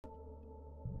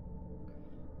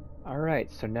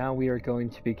Alright, so now we are going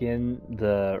to begin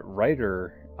the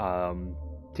writer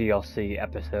DLC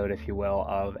episode, if you will,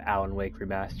 of Alan Wake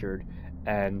Remastered.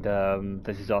 And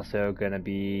this is also going to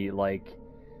be like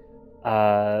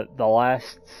the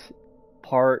last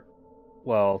part.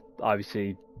 Well,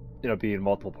 obviously it'll be in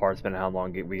multiple parts depending on how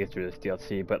long we get through this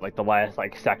DLC, but like the last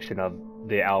section of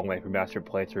the Alan Wake Remastered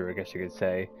playthrough, I guess you could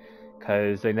say,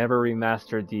 because they never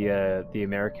remastered the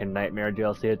American Nightmare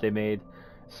DLC that they made.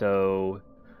 So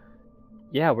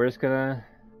yeah, we're just gonna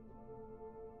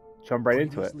jump right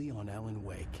into it. Previously on Alan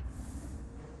Wake.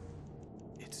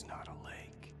 It's not a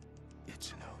lake.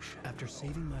 It's an ocean. After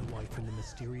saving my wife from the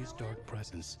mysterious dark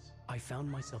presence, I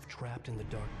found myself trapped in the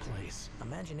dark place.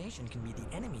 Imagination can be the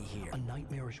enemy here. A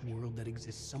nightmarish world that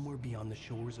exists somewhere beyond the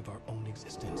shores of our own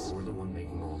existence. We're the one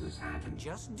making all this happen.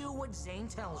 Just do what Zane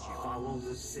tells you. Follow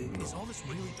the signal. Is all this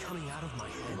really coming out of my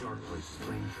head? The dark place is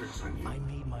playing tricks on you. I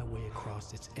made my way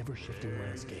across its ever-shifting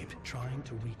landscape, trying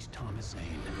to reach Thomas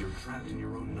Zane. You're trapped in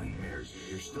your own nightmares.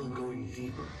 You're still going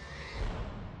deeper.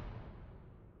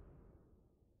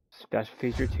 Special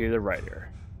feature to the writer.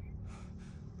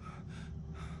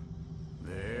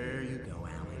 There you go. Go,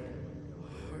 Alan.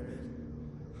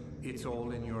 It's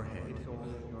all in your head.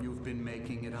 You've been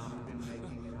making it up.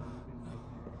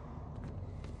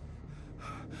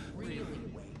 Really,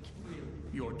 Wake?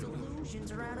 Your delusion.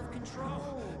 Delusions are out of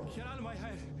control. Get out of my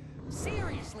head!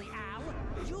 Seriously, Al,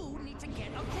 you need to get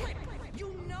a grip.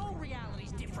 You know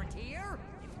reality's different here.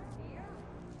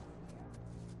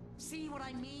 See what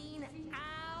I mean,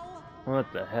 Al?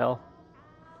 What the hell?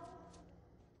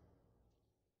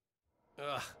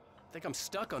 Ugh, I think I'm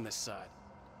stuck on this side.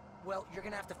 Well, you're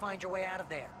gonna have to find your way out of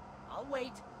there. I'll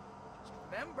wait. Just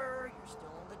remember, you're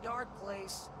still in the dark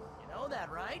place. You know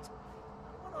that, right?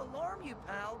 I don't want to alarm you,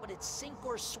 pal, but it's sink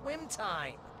or swim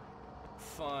time.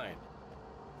 Fine.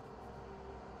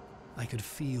 I could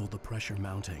feel the pressure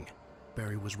mounting.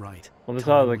 Barry was right. Well, there's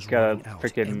Time all was like running out.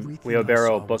 freaking Everything I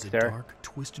wheelbarrow saw books was a there. dark,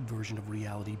 twisted version of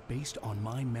reality based on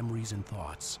my memories and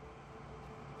thoughts.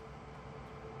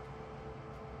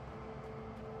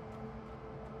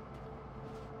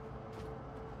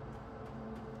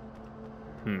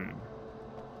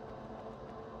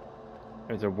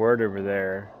 There's a word over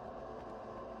there.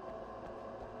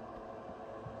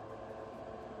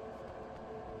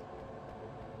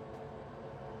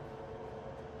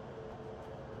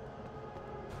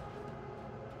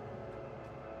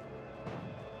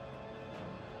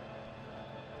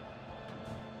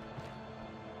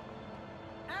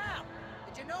 Al,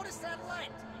 did you notice that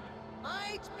light?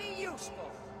 Might be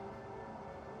useful.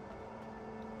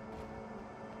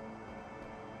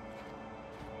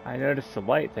 I noticed the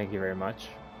light, thank you very much.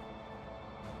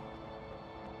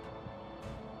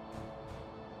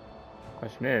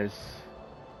 Question is,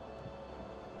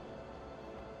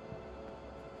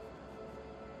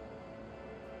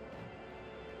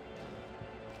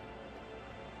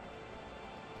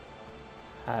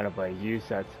 how do I use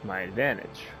that to my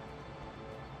advantage?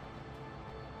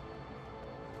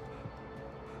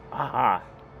 Aha!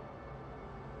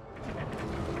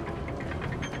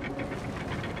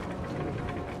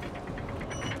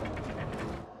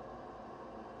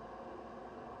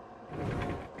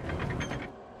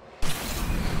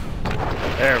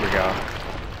 There we go.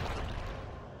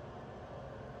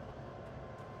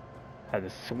 Had to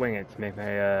swing it to make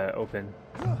my open.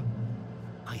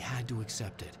 I had to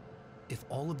accept it. If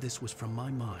all of this was from my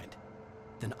mind,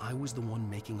 then I was the one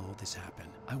making all this happen.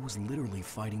 I was literally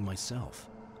fighting myself.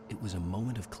 It was a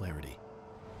moment of clarity.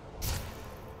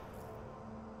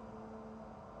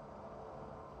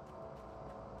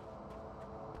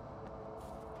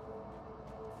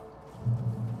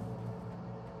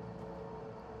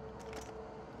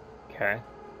 Okay.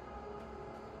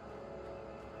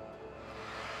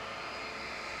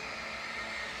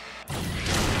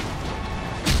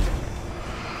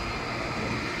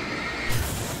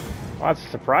 Well, that's a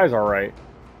surprise, all right.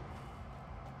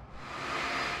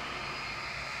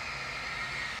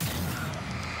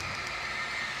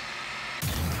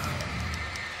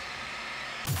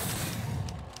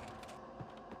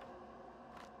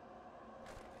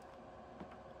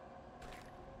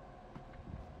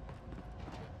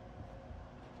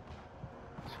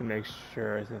 To make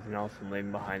sure there's nothing else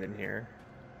leaving behind in here.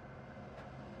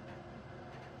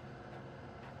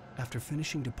 After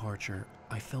finishing Departure,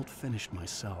 I felt finished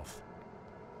myself.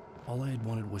 All I had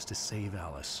wanted was to save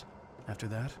Alice. After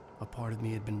that, a part of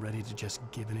me had been ready to just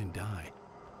give in and die.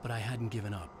 But I hadn't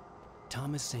given up.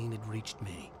 Thomas Zane had reached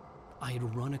me. I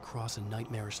had run across a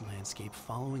nightmarish landscape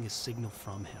following a signal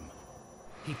from him.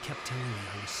 He kept telling me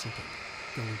I was sinking,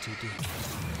 going too deep.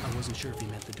 I wasn't sure if he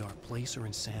meant the dark place or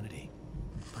insanity.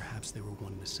 Perhaps they were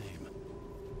one and the same.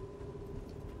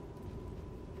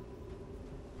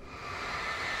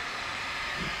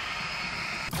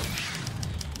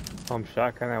 Pump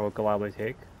shotgun I will gladly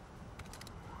take.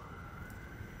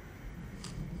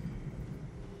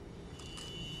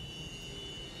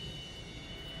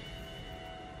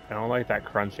 I don't like that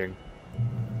crunching.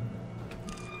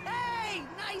 Hey,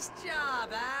 nice job,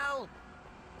 Al.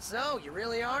 So, you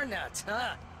really are nuts,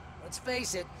 huh? Let's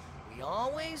face it, we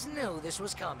always knew this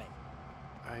was coming.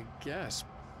 I guess,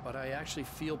 but I actually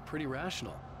feel pretty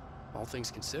rational, all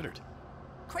things considered.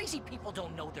 Crazy people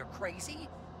don't know they're crazy.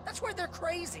 That's where they're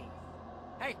crazy.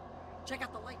 Hey, check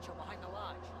out the light show behind the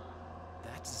lodge.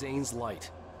 That's Zane's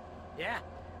light. Yeah,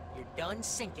 you're done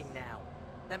sinking now.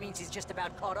 That means he's just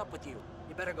about caught up with you.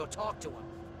 You better go talk to him.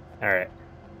 Alright.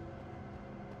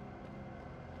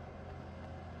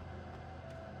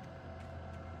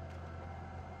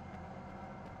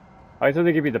 I thought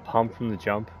they give you the pump from the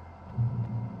jump.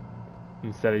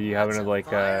 Instead of you having to like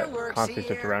constantly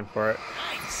shift around for it.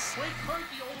 Nice! Wait, hurt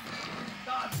the old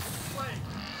god play.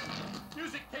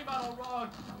 Music came out all wrong.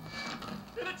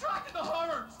 It attracted the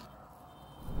horrors.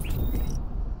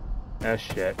 Oh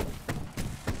shit.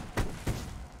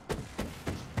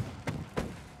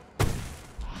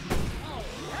 Oh,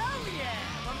 hell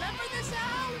yeah! Remember this,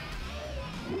 Al?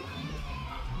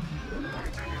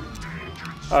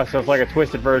 Oh, so it's like a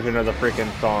twisted version of the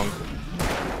freaking song.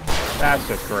 That's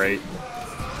just great.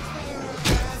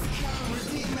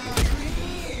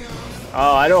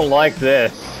 Oh, I don't like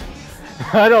this.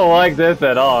 I don't like this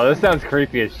at all. This sounds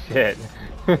creepy as shit.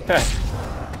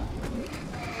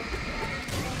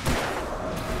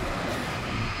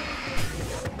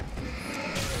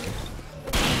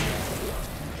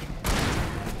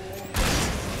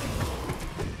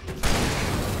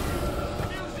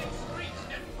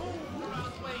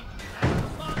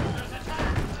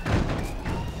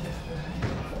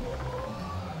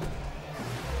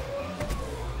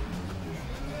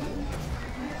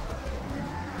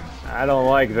 I don't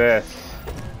like this.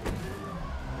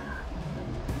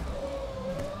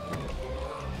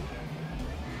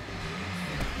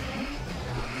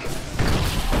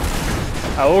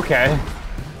 Oh, okay.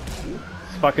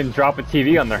 Just fucking drop a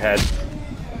TV on their head.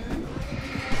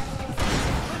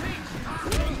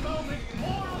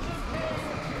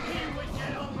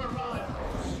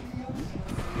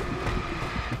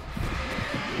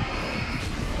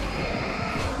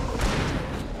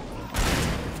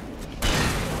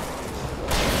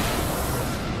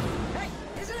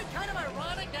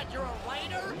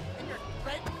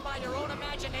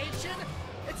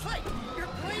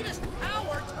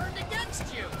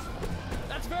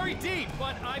 Deep,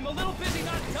 but I'm a little busy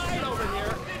not tired over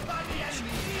here.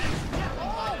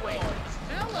 Always!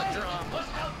 Melodrama!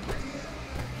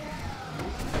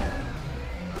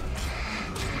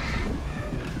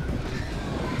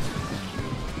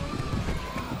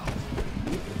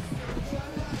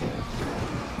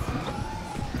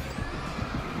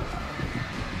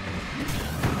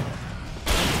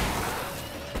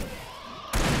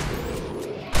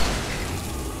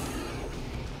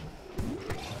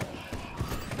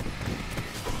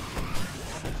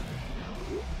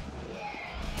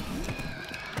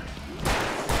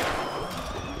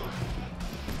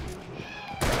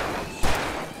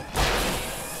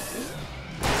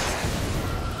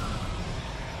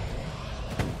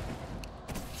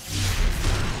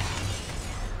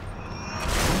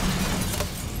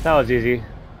 That was easy.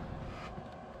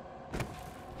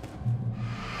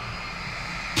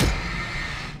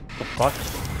 The fuck?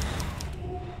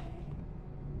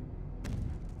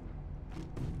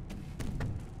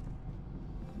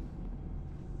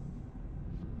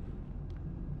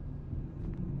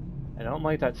 I don't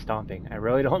like that stomping. I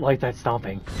really don't like that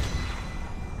stomping.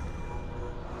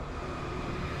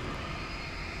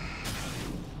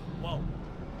 Whoa.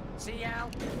 See,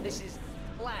 Al? This is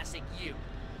classic you.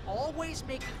 Always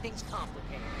making things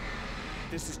complicated.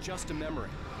 This is just a memory.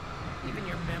 Even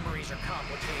your memories are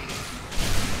complicated.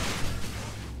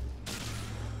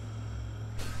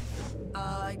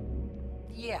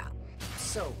 Yeah.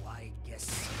 So, I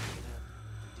guess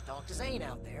to talk to Zane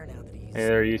out there now that he's... Any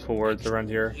other useful words around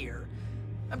here?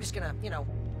 I'm just gonna, you know,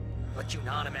 let you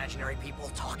non-imaginary people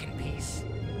talk in peace.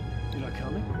 You're not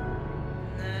coming?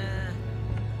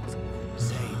 Nah.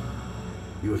 Zane.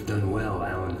 You have done well,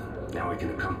 Alan. Now I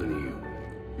can accompany you.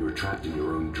 You are trapped in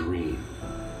your own dream.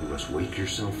 You must wake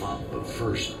yourself up, but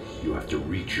first, you have to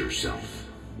reach yourself.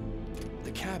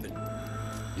 The cabin.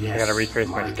 Yes, I gotta retrace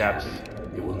my steps.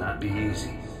 cabin. It will not be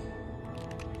easy.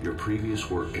 Your previous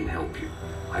work can help you.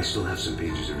 I still have some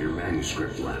pages of your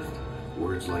manuscript left.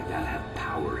 Words like that have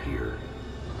power here.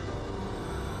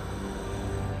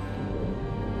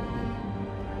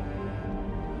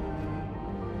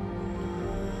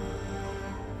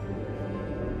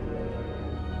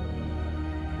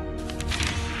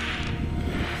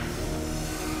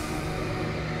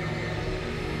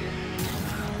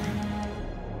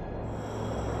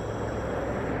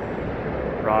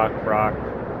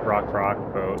 rock,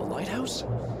 The boat. lighthouse?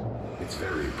 It's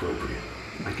very appropriate.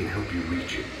 I can help you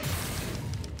reach it.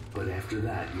 But after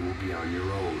that, you will be on your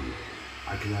own.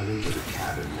 I cannot enter the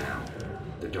cabin now.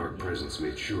 The Dark Presence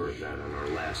made sure of that on our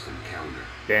last encounter.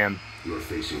 Damn. You are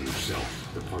facing yourself,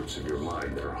 the parts of your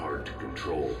mind that are hard to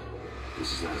control.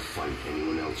 This is not a fight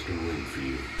anyone else can win for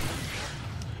you.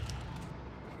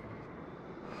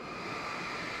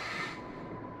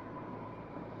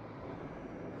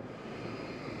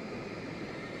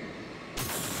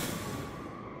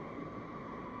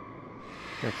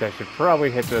 Next, I should probably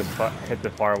hit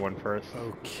the far one first.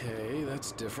 Okay,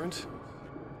 that's different.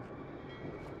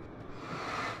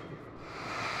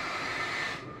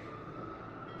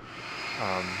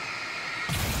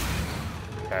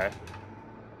 Okay.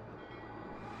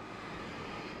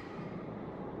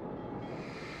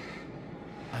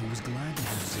 I was glad to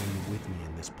have Zane with me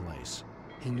in this place.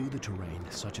 He knew the terrain,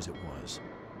 such as it was,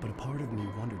 but a part of me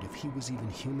wondered if he was even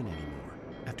human anymore,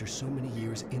 after so many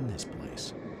years in this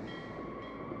place.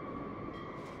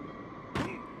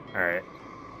 Alright.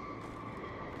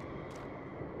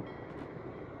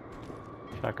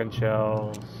 Shotgun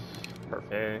shells.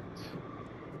 Perfect.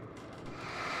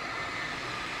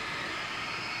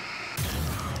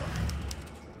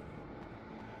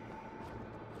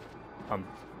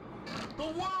 The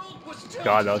world was tilted.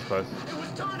 God, that was close. It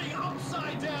was turning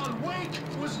upside down. Wake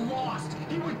was lost.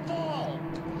 He would fall.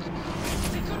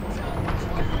 He couldn't tell which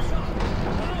way was up.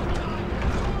 All time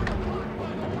torn apart by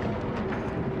the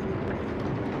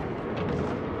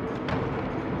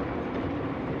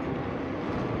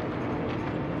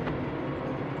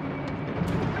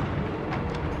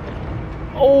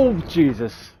Oh,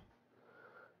 Jesus.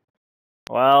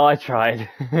 Well, I tried.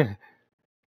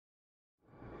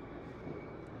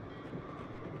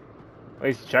 At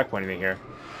least checkpointed me here.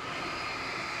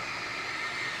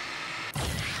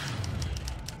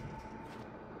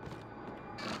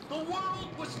 The world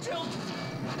was tilted.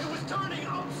 It was turning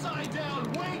upside down.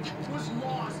 Wake was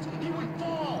lost. He would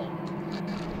fall.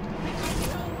 He couldn't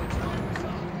tell which way was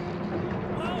up.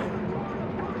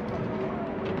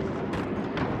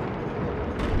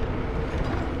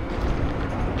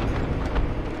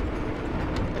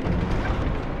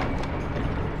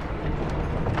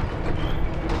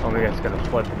 Oh, maybe it's gonna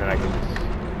flip and then I can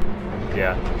just...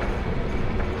 Yeah.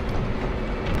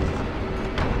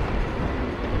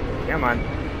 Come on.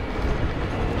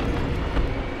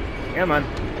 Come on.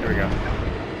 There we go.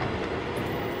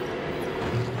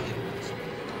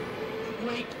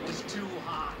 Wake was too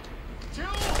hot. Too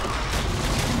hot.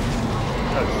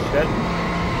 Oh, shit.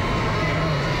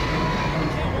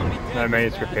 Not a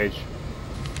manuscript page.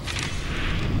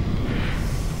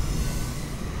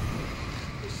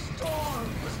 The storm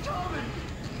was coming.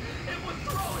 It would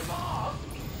throw him off.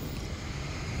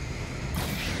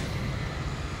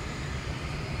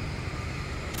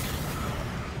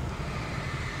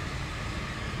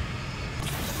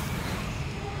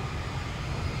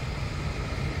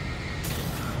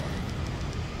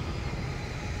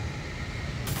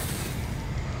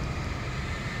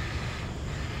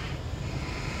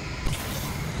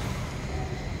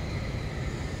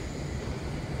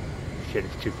 Shit,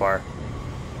 it's too far.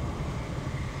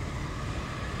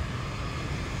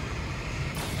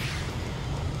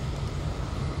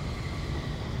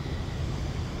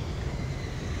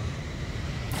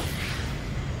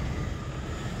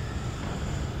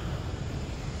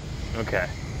 Okay.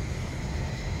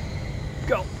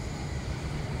 Go.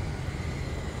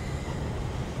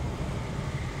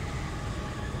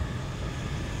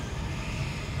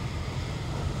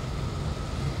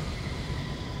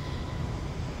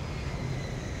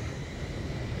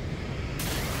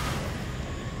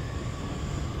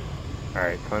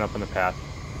 Alright, coming up on the path.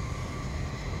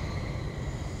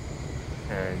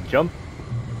 And jump.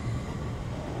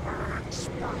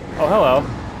 Oh, hello.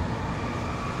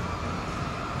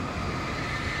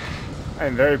 I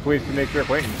am very pleased to make your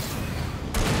acquaintance.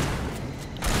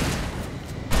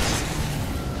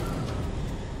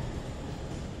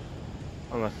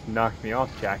 Almost knocked me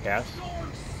off, jackass.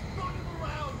 Storm spun him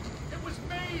around. It was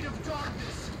made of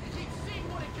darkness. He'd seen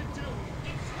what it could do.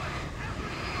 It swept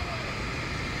everything away.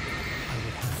 I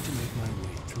would have to make my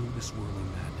way through the swirling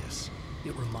madness.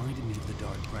 It reminded me of the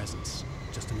Dark Presence,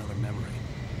 just another memory,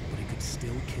 but it could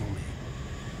still kill me.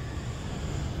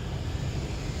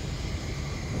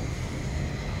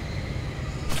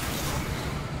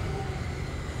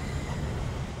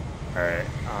 Alright,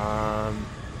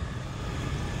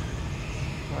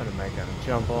 what am I gonna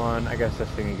jump on? I guess this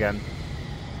thing again.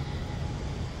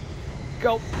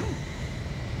 Go!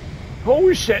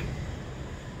 Oh shit!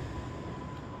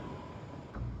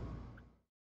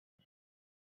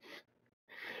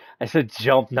 I said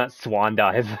jump, not swan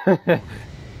dive. But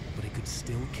it could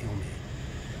still kill me.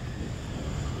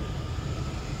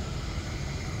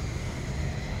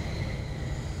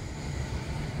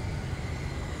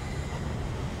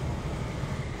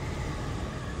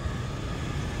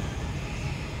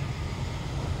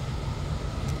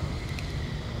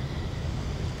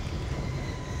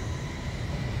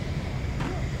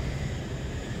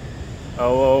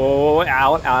 Oh,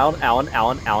 Alan,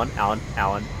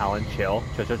 chill.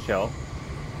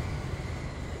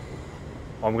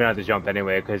 Well, I'm gonna have to jump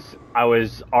anyway, because I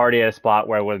was already at a spot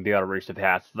where I wouldn't be able to reach the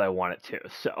path that I wanted to,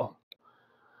 so.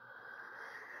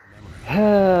 It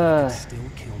could still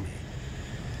kill me.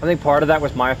 I think part of that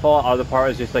was my fault, other part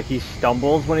was just like he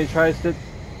stumbles when he tries to...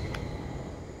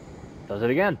 Does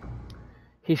it again.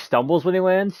 He stumbles when he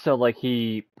lands, so like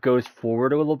he goes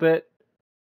forward a little bit.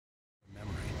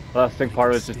 Last thing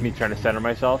part of it was just me trying to center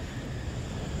myself.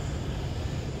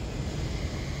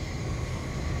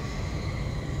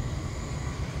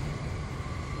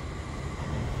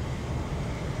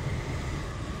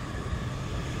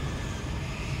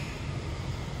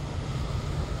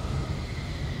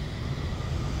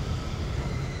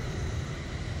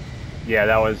 Yeah,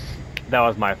 that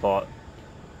was my fault.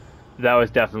 That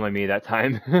was definitely me that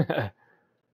time. But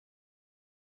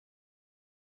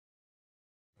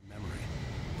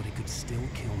it could still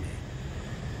kill me.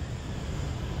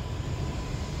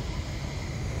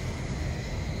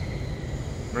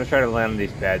 I'm gonna try to land on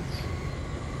these beds.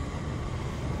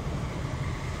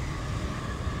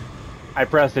 I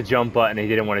pressed the jump button, he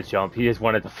didn't want to jump, he just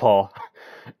wanted to fall.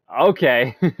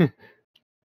 Okay. But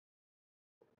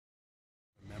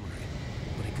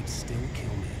it could still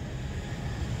kill me.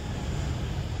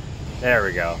 There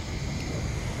we go.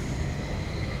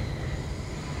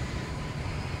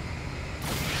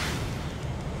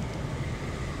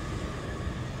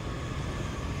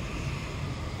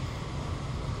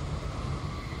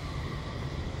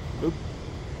 Oop.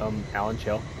 Alan,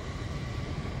 chill.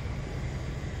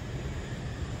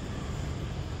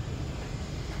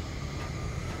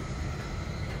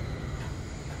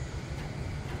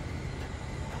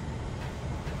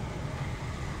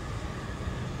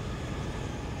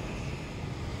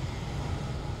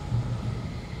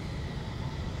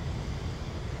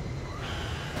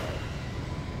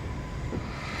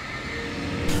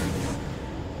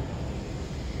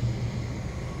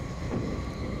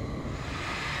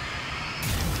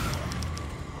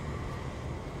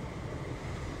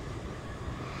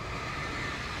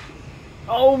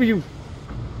 Oh, you...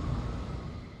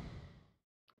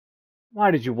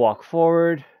 Why did you walk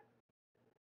forward?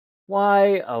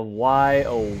 Why, oh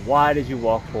why did you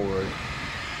walk forward?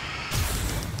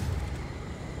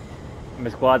 I'm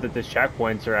just glad that the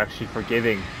checkpoints are actually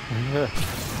forgiving.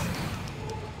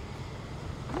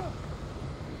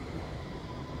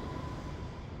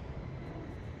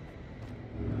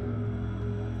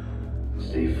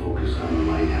 Stay focused on the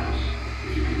lighthouse.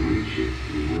 If you can reach it,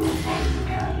 you will find the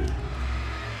cabin.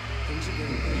 Things are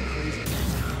getting pretty crazy.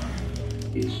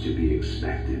 It's to be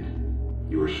expected.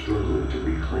 You are struggling to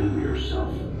reclaim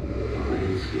yourself. The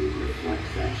landscape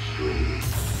reflects that strain,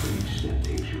 but each step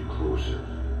takes you closer.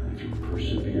 If you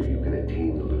persevere, you can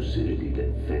attain the lucidity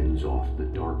that fends off the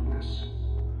darkness.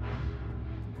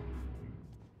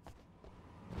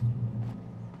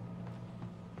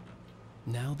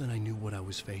 Now that I knew what I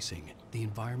was facing, the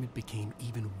environment became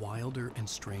even wilder and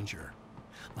stranger.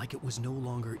 Like it was no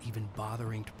longer even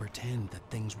bothering to pretend that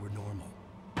things were normal.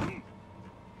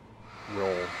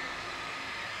 Roll.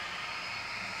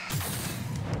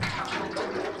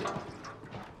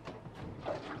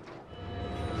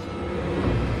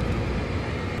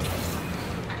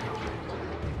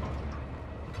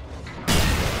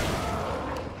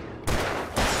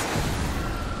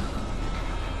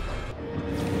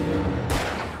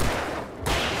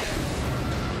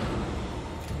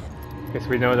 Guess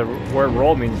we know the word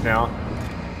roll means now.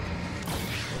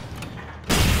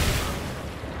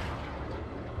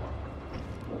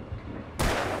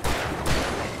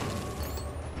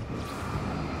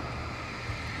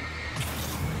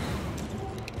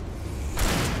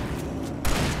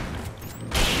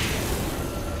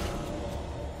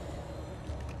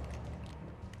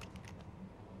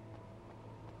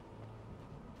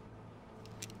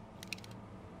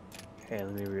 Okay,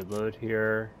 let me reload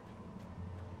here.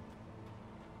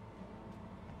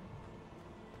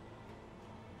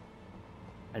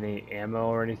 Any ammo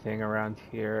or anything around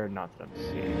here? Not that I'm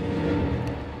seeing.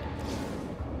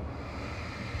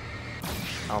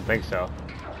 I don't think so.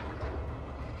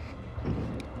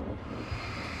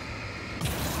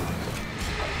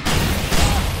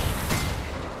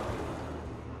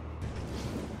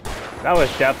 That was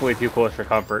definitely too close for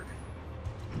comfort.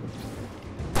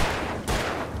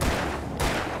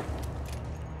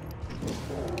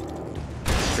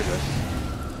 Screw this.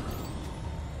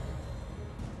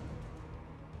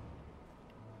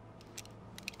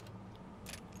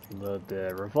 Reload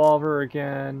the revolver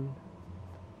again.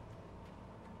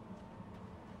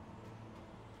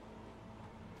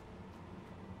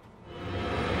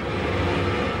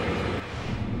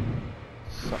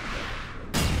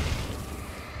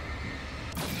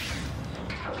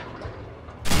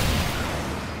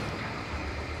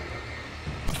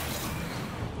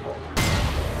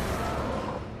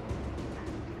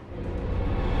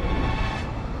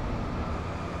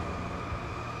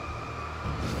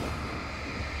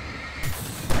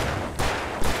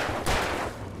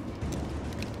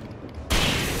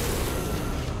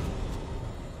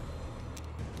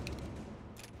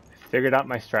 Figured out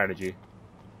my strategy.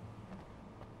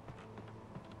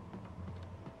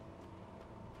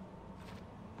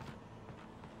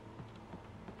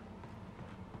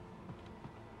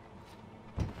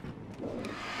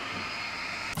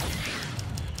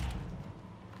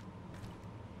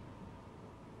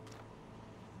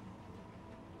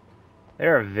 They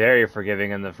are very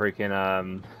forgiving in the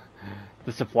freaking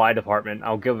the supply department.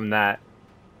 I'll give them that.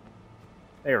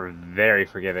 They are very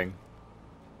forgiving.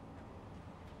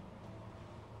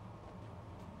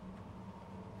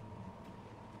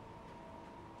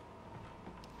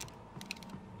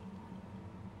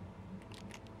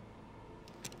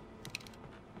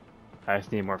 I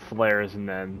just need more flares and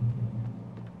then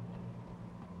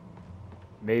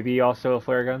maybe also a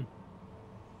flare gun.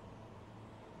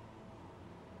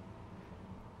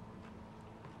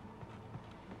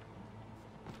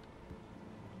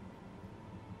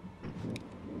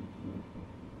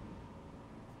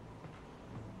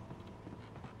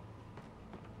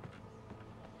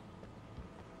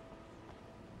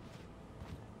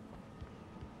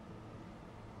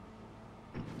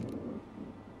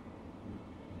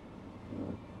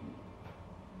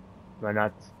 Am I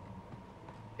not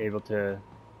able to?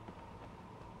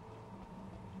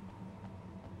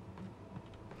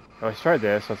 Oh, let's try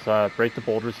this. Let's break the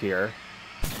boulders here.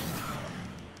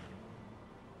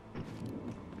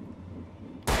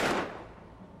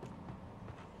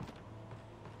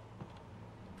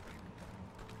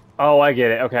 Oh, I get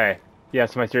it. Okay.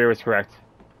 Yes, my theory was correct.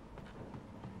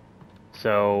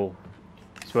 So,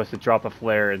 I'm supposed to drop a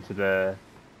flare into the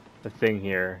thing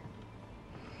here.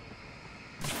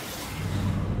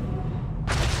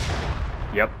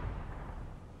 Yep.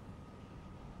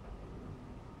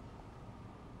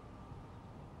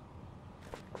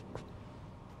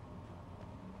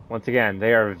 Once again,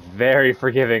 they are very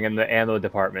forgiving in the ammo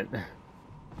department.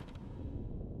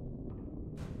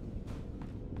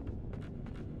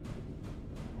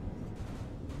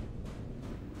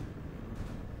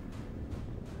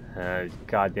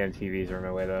 Goddamn TVs are in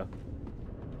my way though.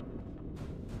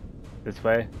 This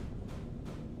way?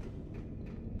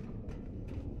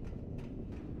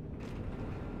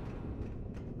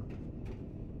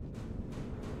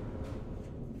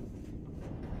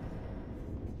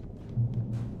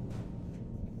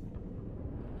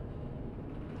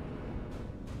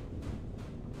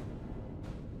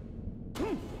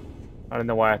 I don't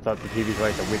know why I thought the TVs were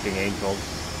like the weeping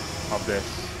angels of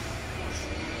this.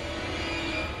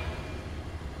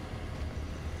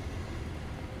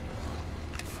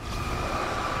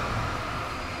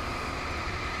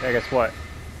 Yeah, guess what?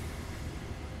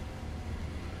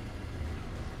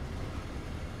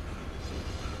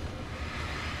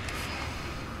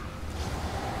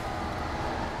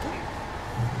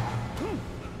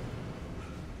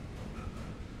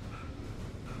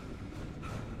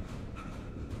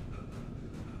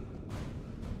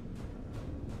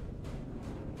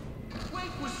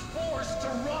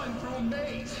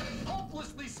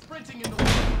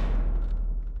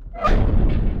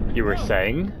 You were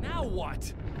saying? Now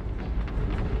what?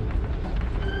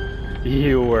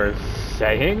 You were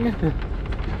saying?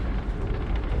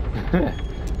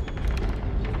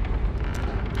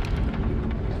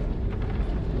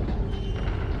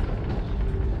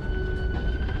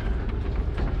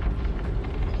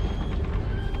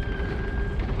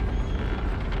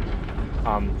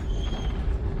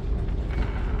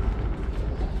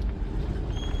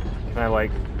 Can I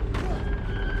like...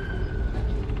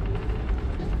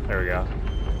 There we go.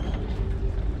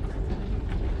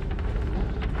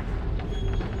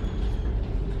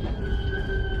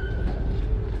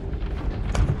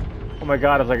 Oh my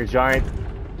god, it's like a giant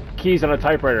keys on a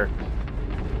typewriter.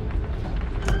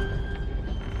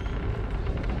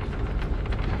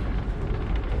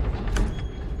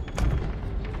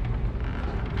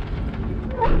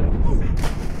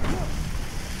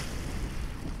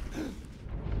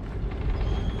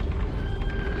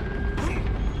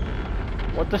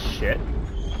 the shit?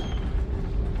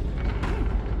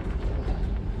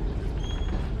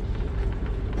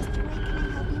 Mr. Wake, can I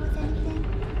help you with anything?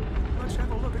 Let's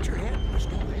have a look at your head,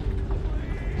 Mr. Wake.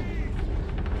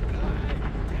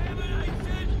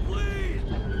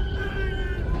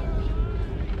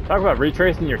 Talk about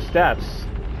retracing your steps.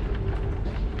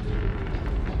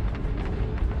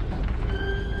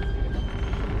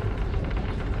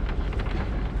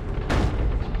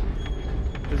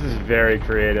 This is very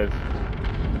creative.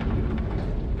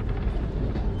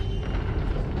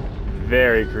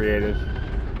 Very creative.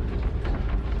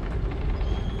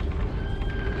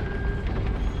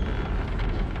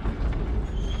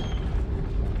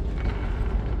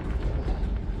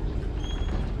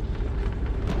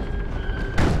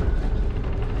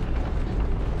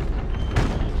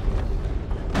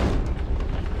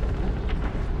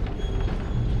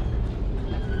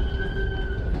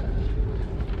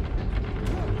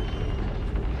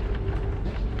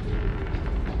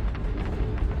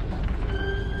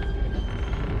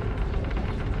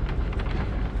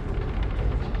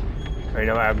 Or you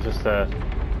know what, I'm just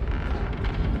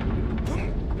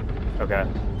okay.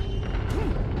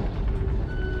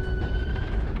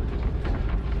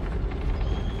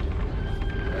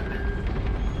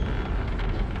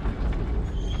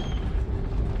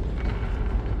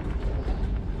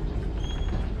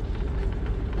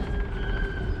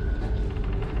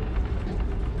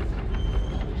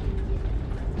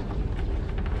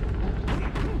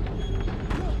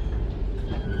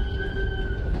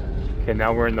 Okay,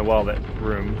 now we're in the Velvet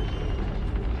room.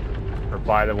 Or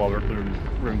by the Velvet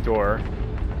room door.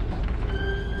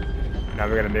 Now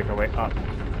we're gonna make our way up.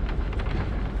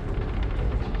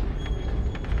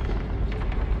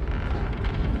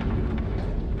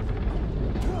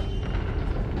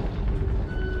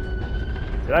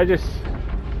 Did I just...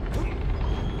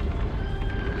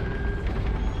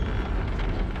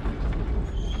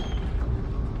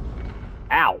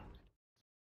 Ow!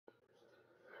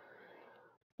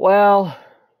 Well...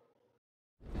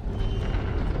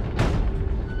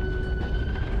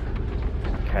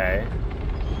 Okay.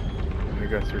 Let me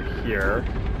go through here.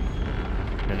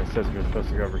 And it says we're supposed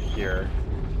to go over here.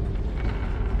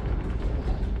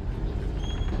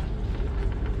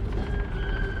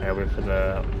 And wait for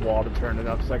the wall to turn it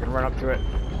up so I can run up to it.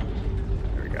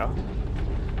 There we go.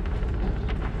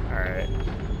 Alright.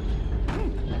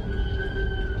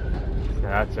 So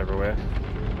that's over with.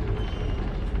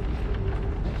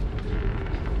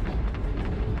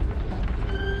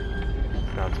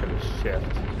 So now it's going to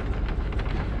shift.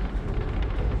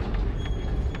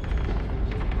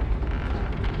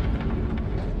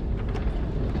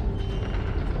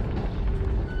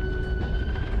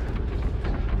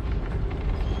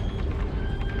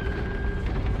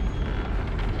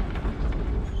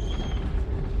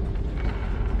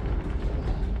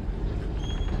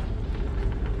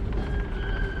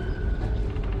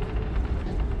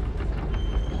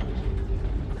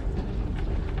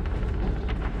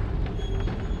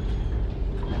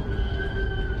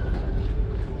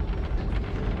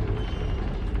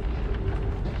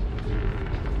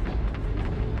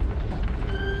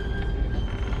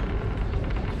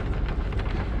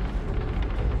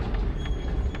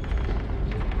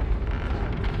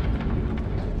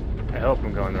 I hope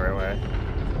I'm going the right way.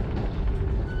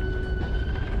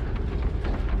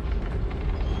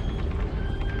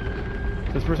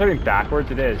 Since we're starting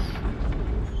backwards, it is.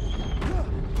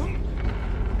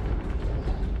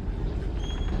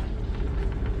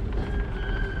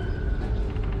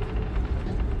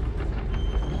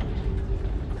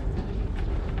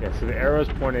 Yeah, so the arrow's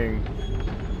pointing...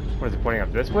 What is it, pointing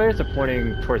up this way, or is it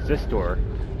pointing towards this door?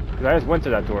 Because I just went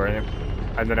to that door,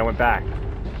 and then I went back.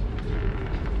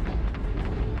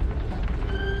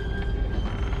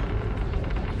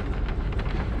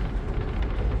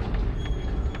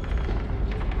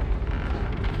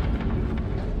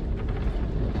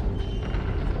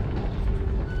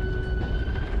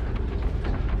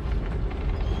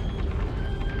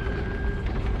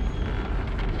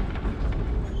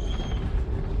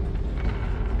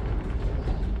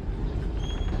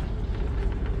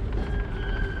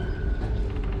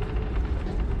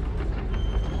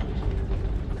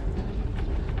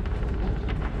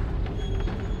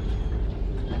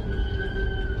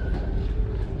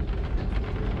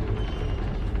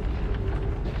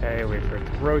 Okay, wait for it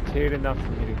to rotate enough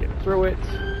for me to get through it.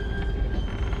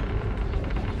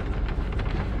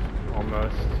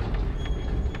 Almost.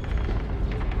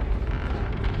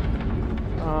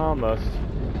 Almost.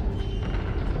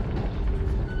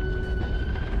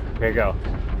 Okay, go.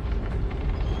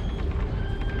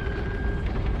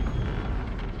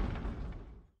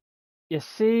 You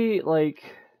see, like...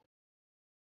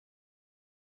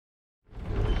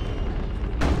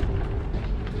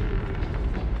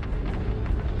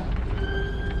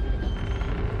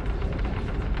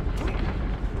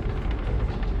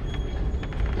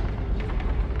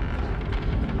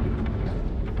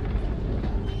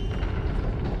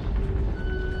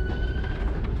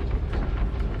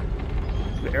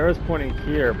 The arrow's pointing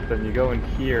here, but then you go in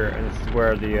here, and this is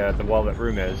where the wallet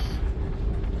room is.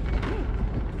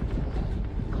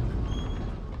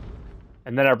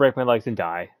 And then I break my legs and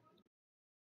die.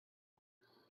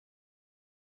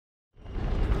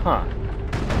 Huh.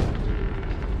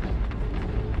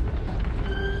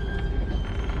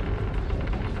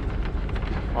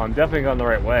 Well, I'm definitely going the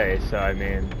right way, so I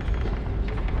mean...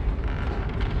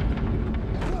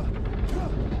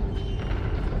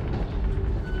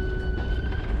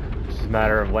 It's just a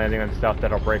matter of landing on stuff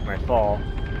that'll break my fall.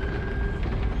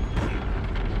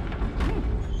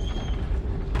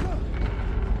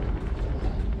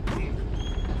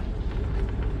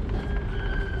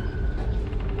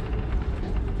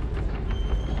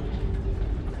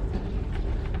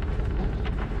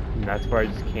 And that's where I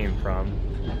just came from.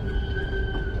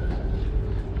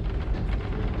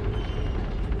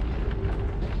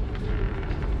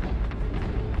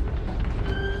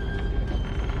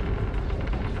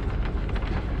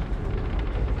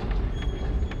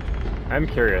 I'm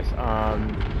curious,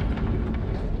 can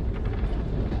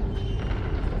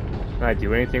I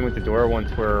do anything with the door once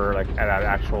we're like at an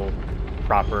actual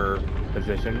proper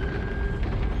position?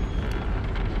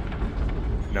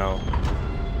 No.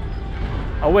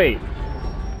 Oh wait!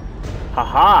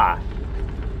 Haha!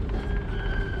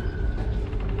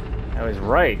 I was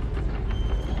right.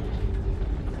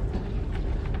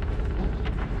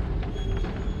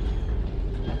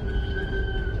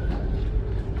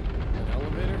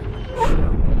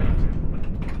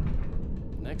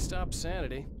 Stop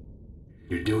sanity.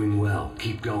 You're doing well.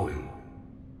 Keep going.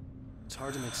 It's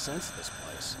hard to make sense of this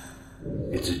place.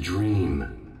 It's a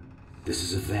dream. This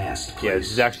is a vast place. Yeah,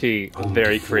 this is actually a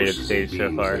very creative stage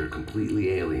so far. They're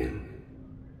completely alien.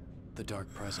 The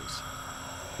Dark Presence.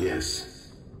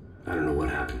 Yes. I don't know what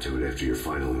happened to it after your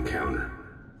final encounter.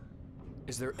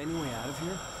 Is there any way out of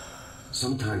here?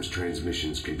 Sometimes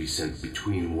transmissions can be sent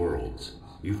between worlds.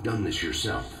 You've done this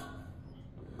yourself.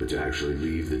 But to actually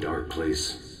leave the dark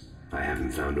place, I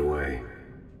haven't found a way.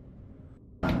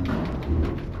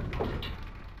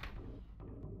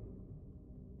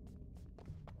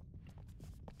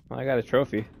 Well, I got a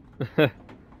trophy.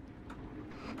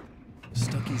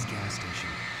 Stucky's gas station.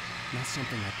 Not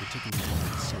something I particularly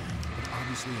wanted to see, but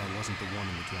obviously I wasn't the one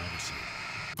in the driver's seat.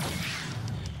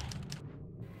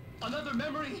 Another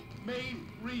memory made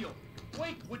real.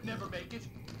 Wake would never make it.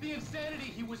 The insanity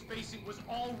he was facing was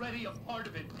already a part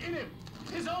of it, in him,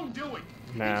 his own doing.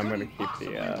 Nah, I'm gonna keep the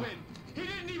win. He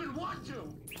didn't even want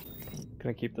to.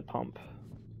 Gonna keep the pump.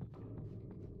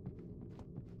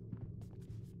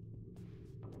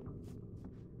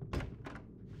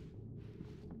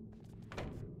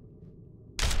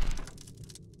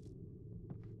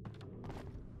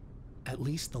 At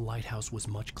least the lighthouse was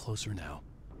much closer now.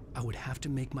 I would have to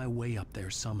make my way up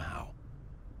there somehow.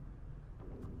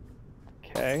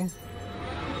 Okay.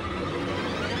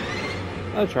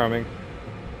 Oh, charming.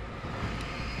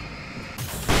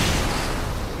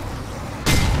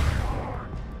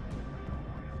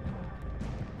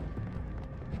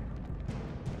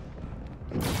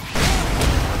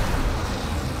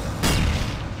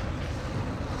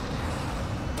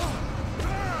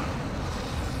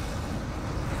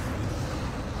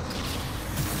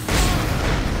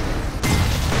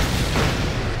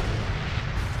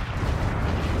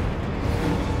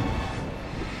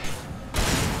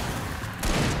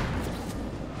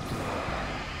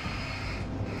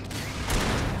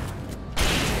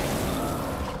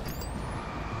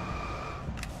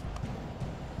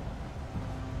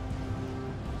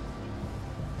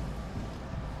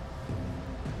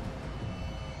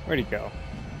 Where'd he go?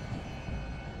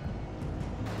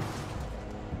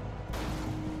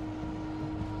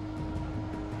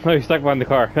 Oh, he's stuck behind the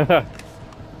car. Well,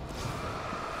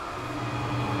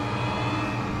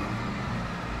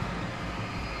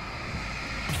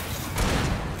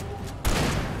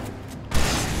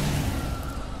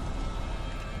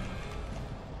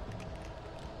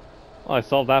 I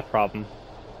solved that problem.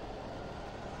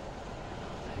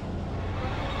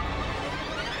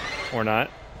 Or not.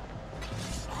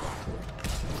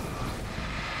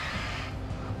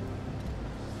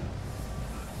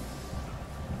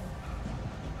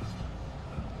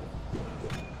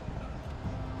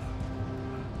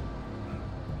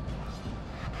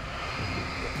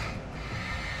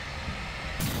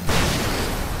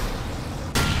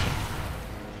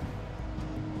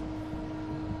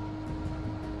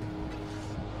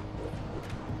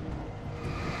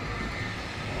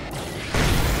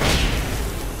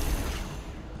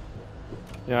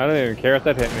 Yeah, I don't even care if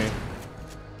that hit me.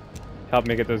 Help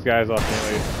me get those guys off me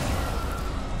at least.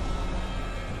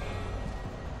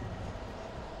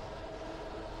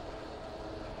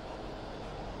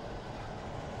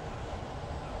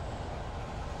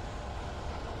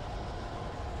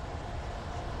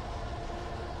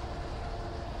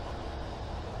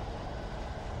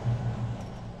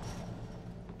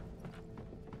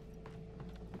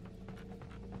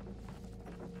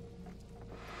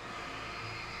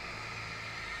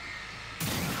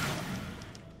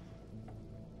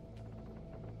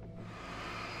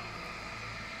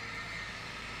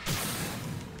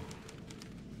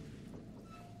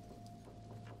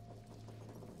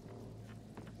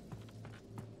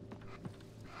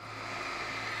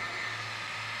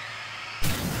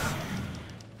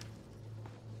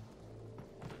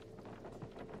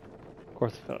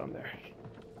 course it fell down there.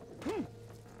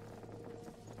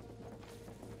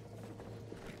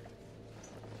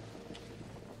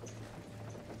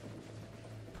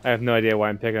 I have no idea why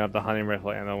I'm picking up the hunting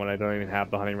rifle ammo when I don't even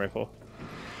have the hunting rifle.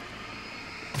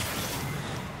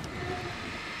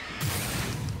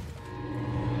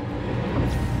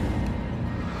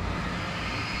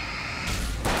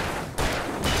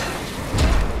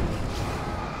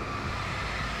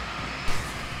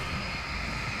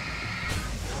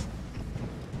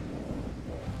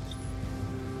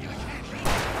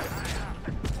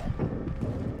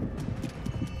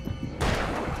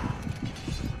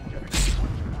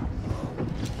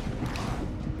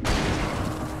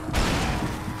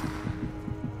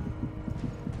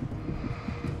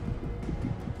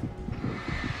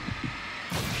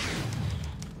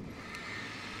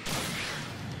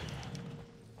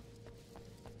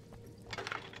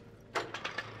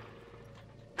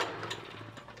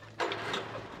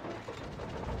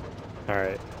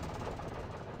 Alright.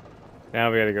 Now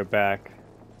we gotta go back.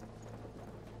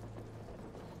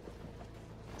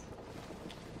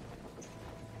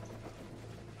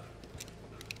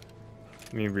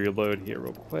 Let me reload here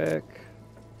real quick.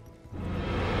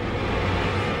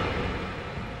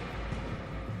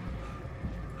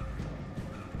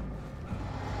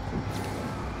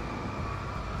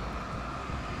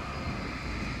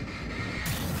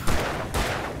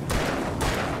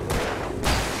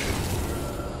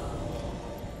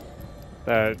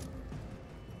 That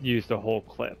used a whole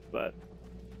clip, but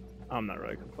I'm not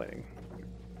really complaining.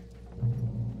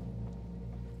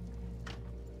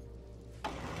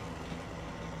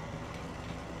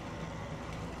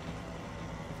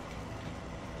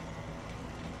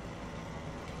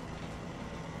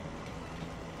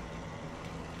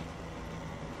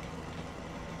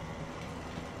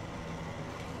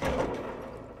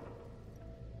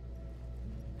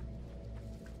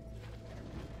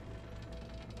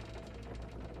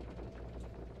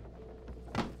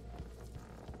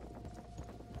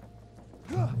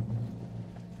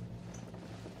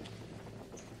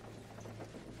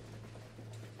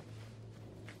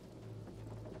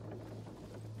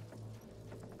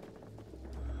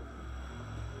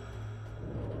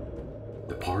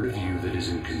 The part of you that is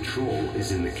in control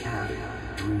is in the cabin,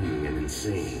 dreaming and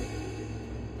insane.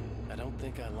 I don't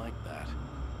think I like that.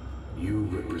 You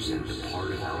represent the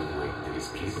part of Alan Wake that is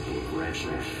capable of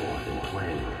rational thought and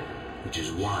planning, which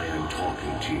is why I'm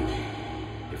talking to you.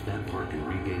 If that part can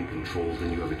regain control,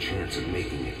 then you have a chance of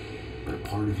making it. But a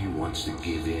part of you wants to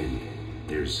give in.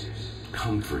 There's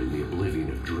comfort in the oblivion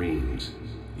of dreams.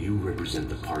 You represent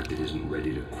the part that isn't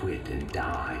ready to quit and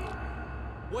die.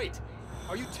 Wait,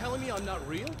 are you telling me I'm not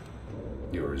real?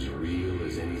 You're as real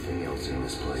as anything else in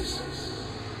this place.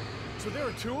 So there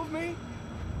are two of me?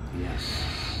 Yes.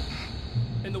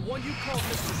 And the one you called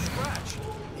Mr. Scratch,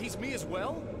 he's me as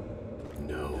well?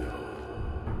 No.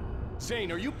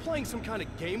 Zane, are you playing some kind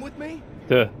of game with me?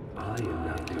 Duh. I am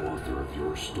not the author of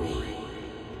your story.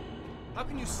 How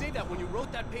can you say that when you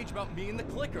wrote that page about me and the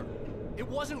clicker? It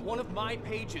wasn't one of my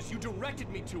pages. You directed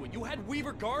me to it. You had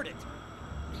Weaver guard it.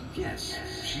 Yes,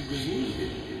 she was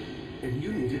needed. And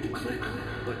you needed the clicker.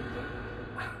 But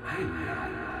I'm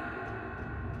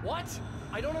not. What?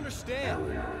 I don't understand.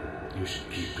 Alan, you should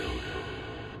keep going.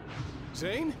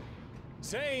 Zane?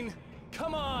 Zane,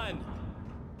 come on!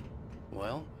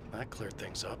 Well, that cleared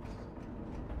things up.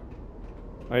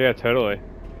 Oh yeah, totally.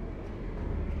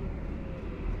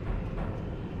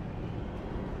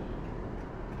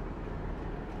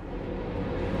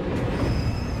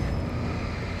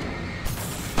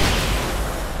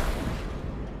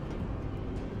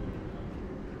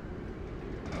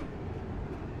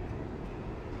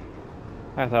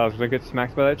 I thought I was gonna get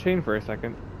smacked by that chain for a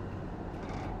second.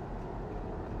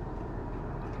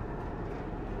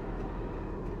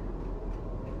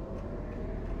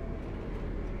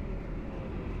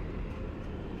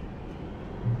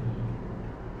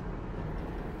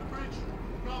 The bridge,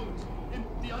 roads, in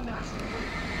the unnatural way.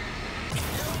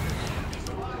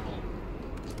 Survival.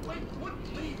 Wait,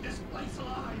 wouldn't leave this place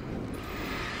alive.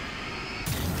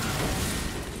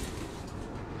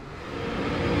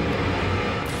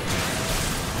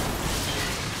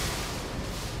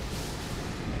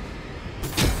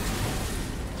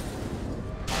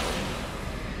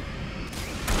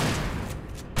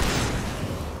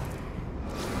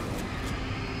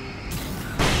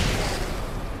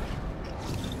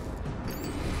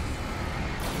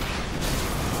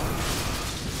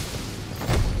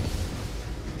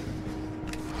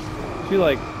 She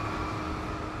like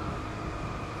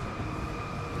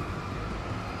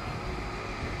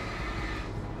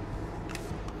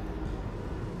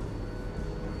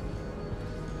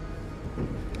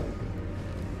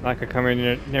Not gonna come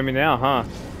near me now, huh?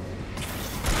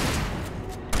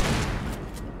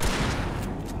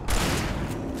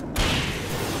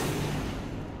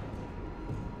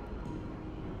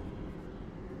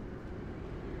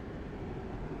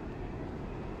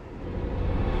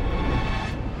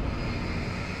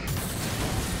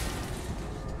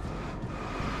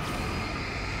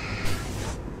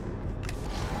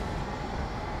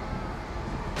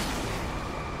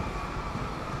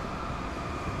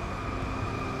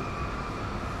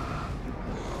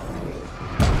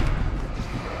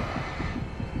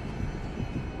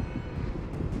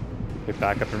 Get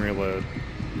back up and reload.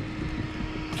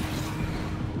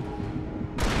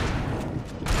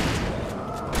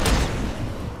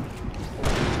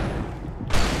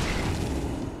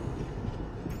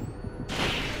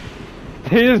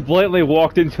 They just blatantly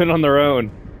walked into it on their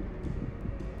own.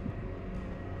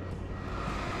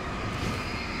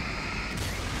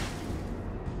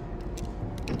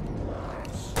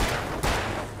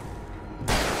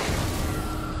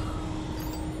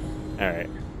 Alright.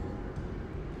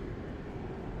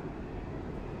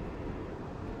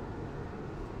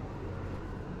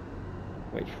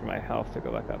 Wait for my health to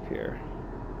go back up here.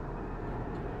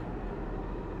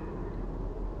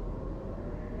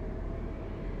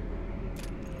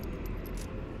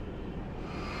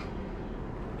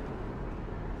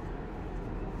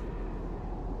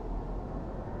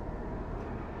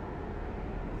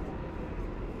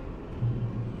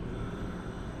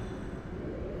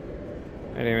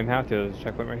 I didn't even have to. There's a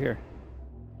checkpoint right here.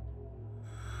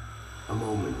 A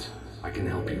moment. I can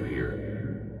help you here.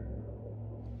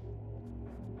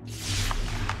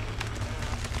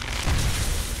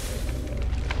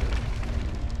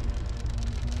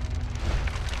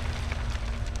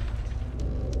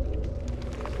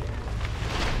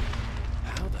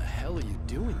 How the hell are you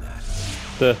doing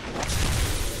that?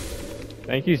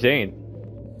 Thank you, Zane.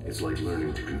 It's like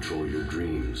learning to control your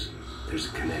dreams. There's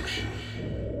a connection.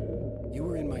 You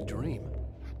were in my dream.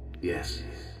 Yes.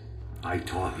 I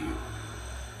taught you.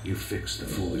 You fixed the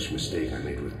foolish mistake I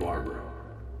made with Barbara.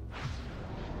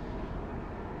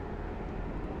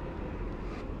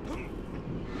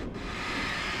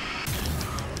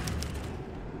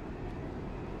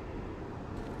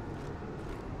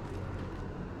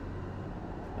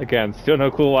 Again, still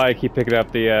no clue why I keep picking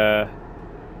up the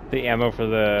ammo for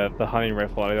the hunting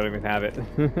rifle. I don't even have it.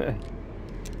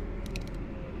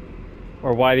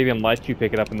 Or why it even let you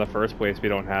pick it up in the first place if you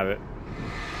don't have it.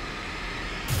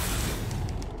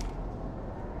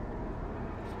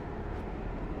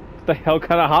 What the hell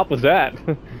kind of hop was that?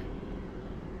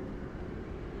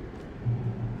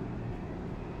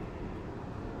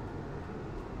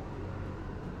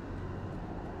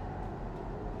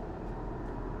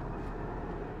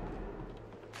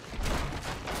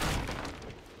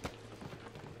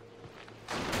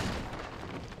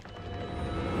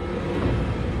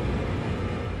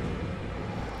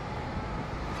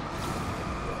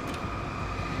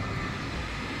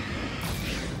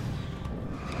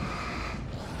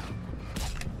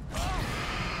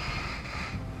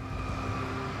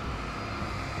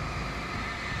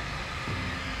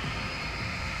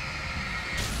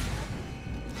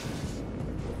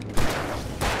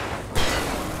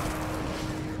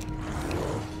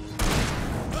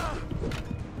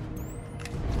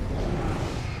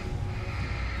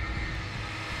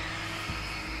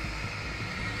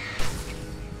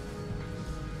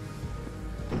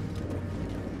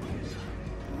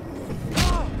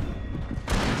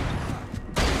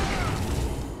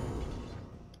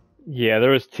 Yeah,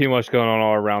 there was too much going on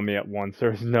all around me at once.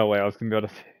 There was no way I was going to be able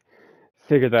to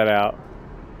figure that out.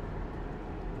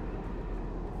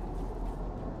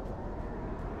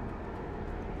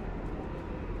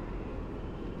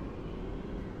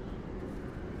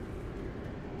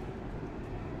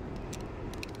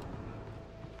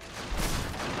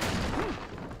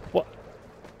 What?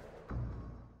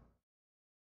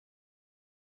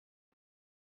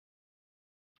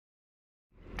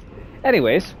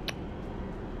 Anyways.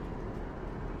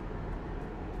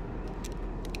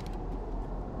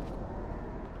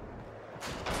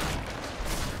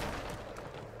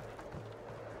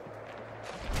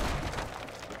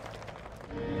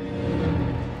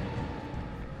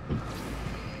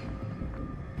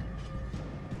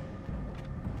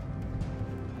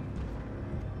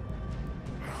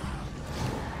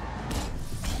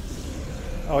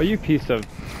 Oh, you piece of...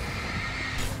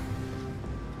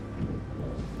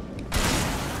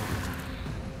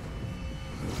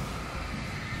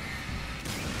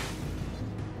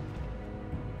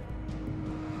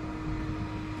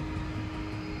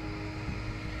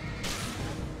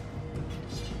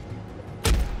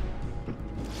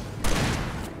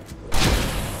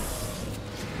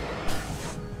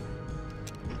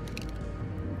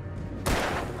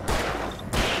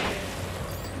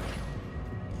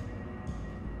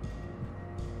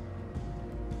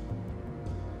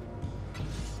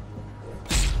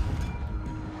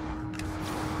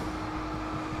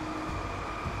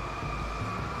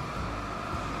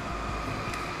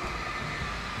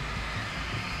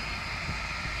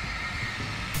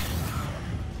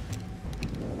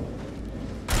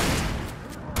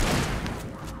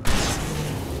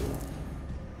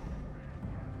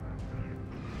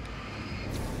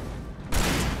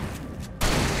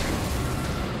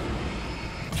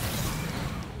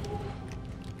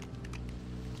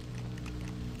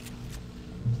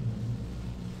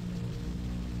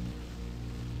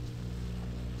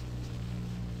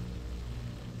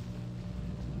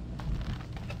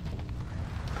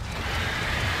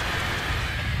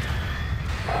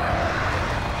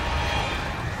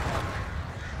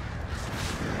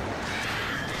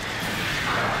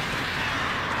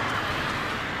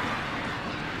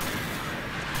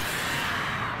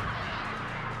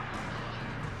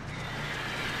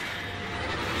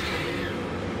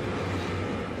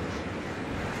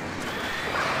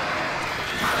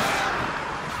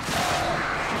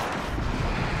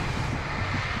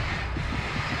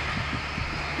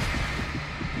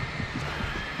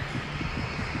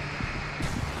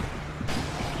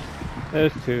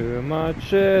 There's too much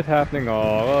shit happening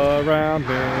all around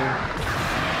me.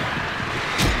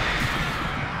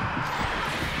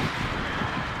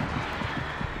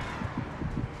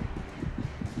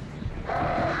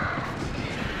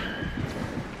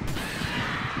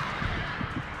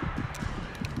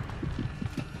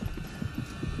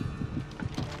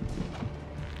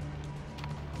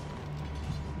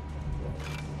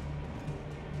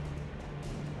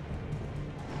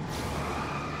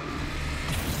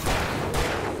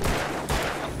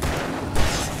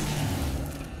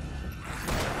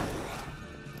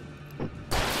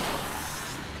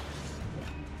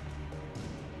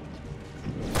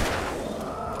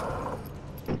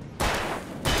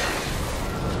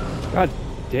 God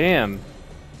damn.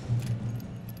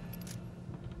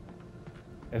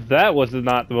 If that was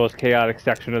not the most chaotic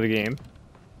section of the game.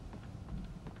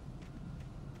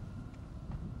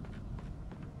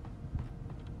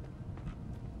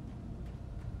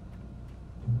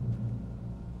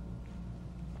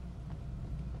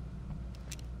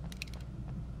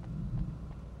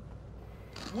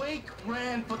 Wake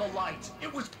ran for the light.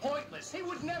 It was pointless. He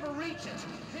would never reach it.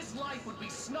 His life would be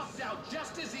snuffed out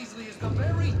just as easily as the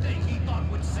very thing he thought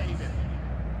would save him.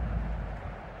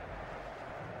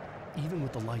 Even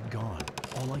with the light gone,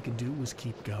 all I could do was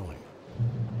keep going.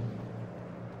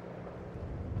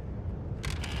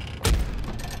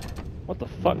 What the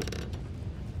fuck?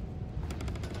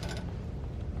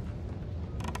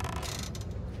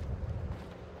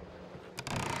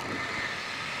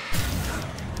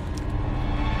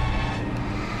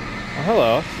 Oh,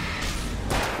 hello.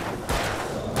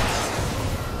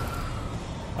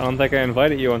 I don't think I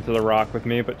invited you onto the rock with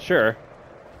me, but sure.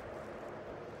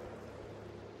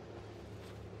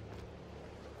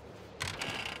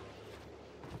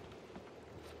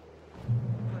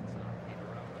 Let's not beat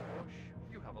around the bush.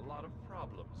 You have a lot of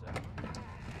problems, Alan.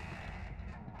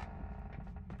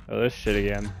 Oh, this shit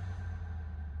again.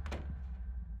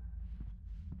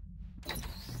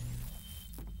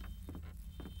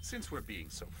 Since we're being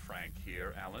so frank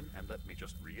here, Alan, and let me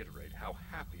just reiterate how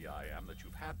happy I am that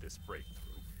you've had this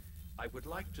breakthrough, I would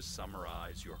like to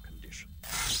summarize your condition.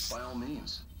 By all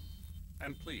means.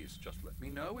 And please, just let me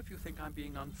know if you think I'm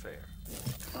being unfair.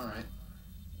 All right.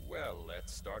 Well,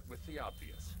 let's start with the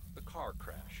obvious. The car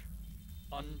crash.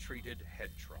 Untreated head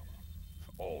trauma.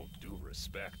 All due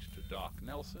respect to Doc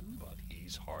Nelson, but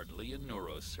he's hardly a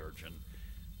neurosurgeon.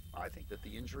 I think that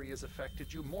the injury has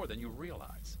affected you more than you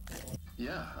realize.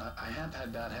 Yeah, I have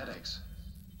had bad headaches.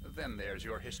 Then there's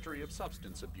your history of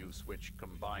substance abuse, which,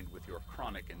 combined with your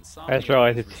chronic insomnia... I just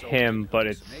realized it's resulted in him, but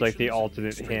it's like the hallucinations and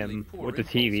alternate extremely him poor with the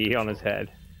impulse TV on his control.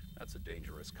 head. That's a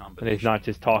dangerous And combination. he's not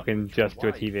just one talking which your just to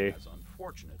a wife TV. has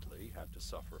unfortunately had to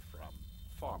suffer from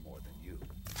far more than you.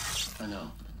 I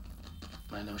know.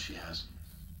 I know she has.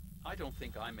 I don't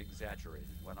think I'm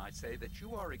exaggerating when I say that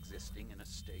you are existing in a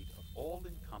state of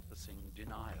all-encompassing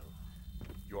denial.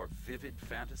 Your vivid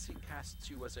fantasy casts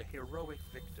you as a heroic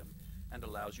victim and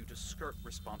allows you to skirt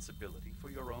responsibility for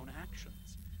your own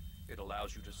actions. It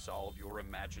allows you to solve your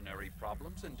imaginary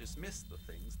problems and dismiss the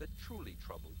things that truly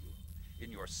trouble you.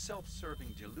 In your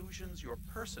self-serving delusions, your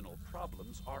personal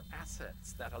problems are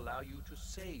assets that allow you to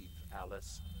save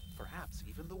Alice, perhaps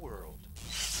even the world.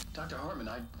 Dr. Hartman,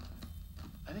 I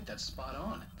think that's spot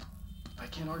on. I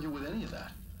can't argue with any of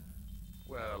that.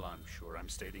 Well, I'm sure I'm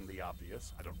stating the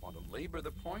obvious. I don't want to labor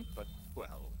the point, but,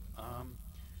 well,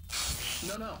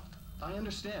 No, I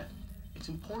understand. It's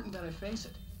important that I face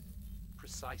it.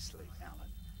 Precisely, Alan.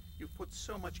 You've put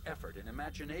so much effort and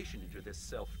imagination into this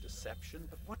self-deception,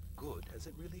 but what good has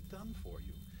it really done for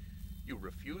you? You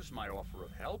refused my offer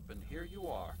of help, and here you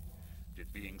are.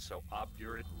 Did being so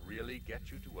obdurate really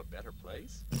get you to a better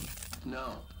place?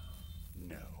 No.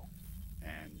 No.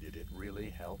 And did it really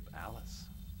help Alice?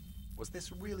 Was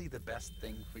this really the best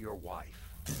thing for your wife?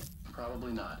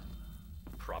 Probably not.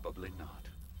 Probably not.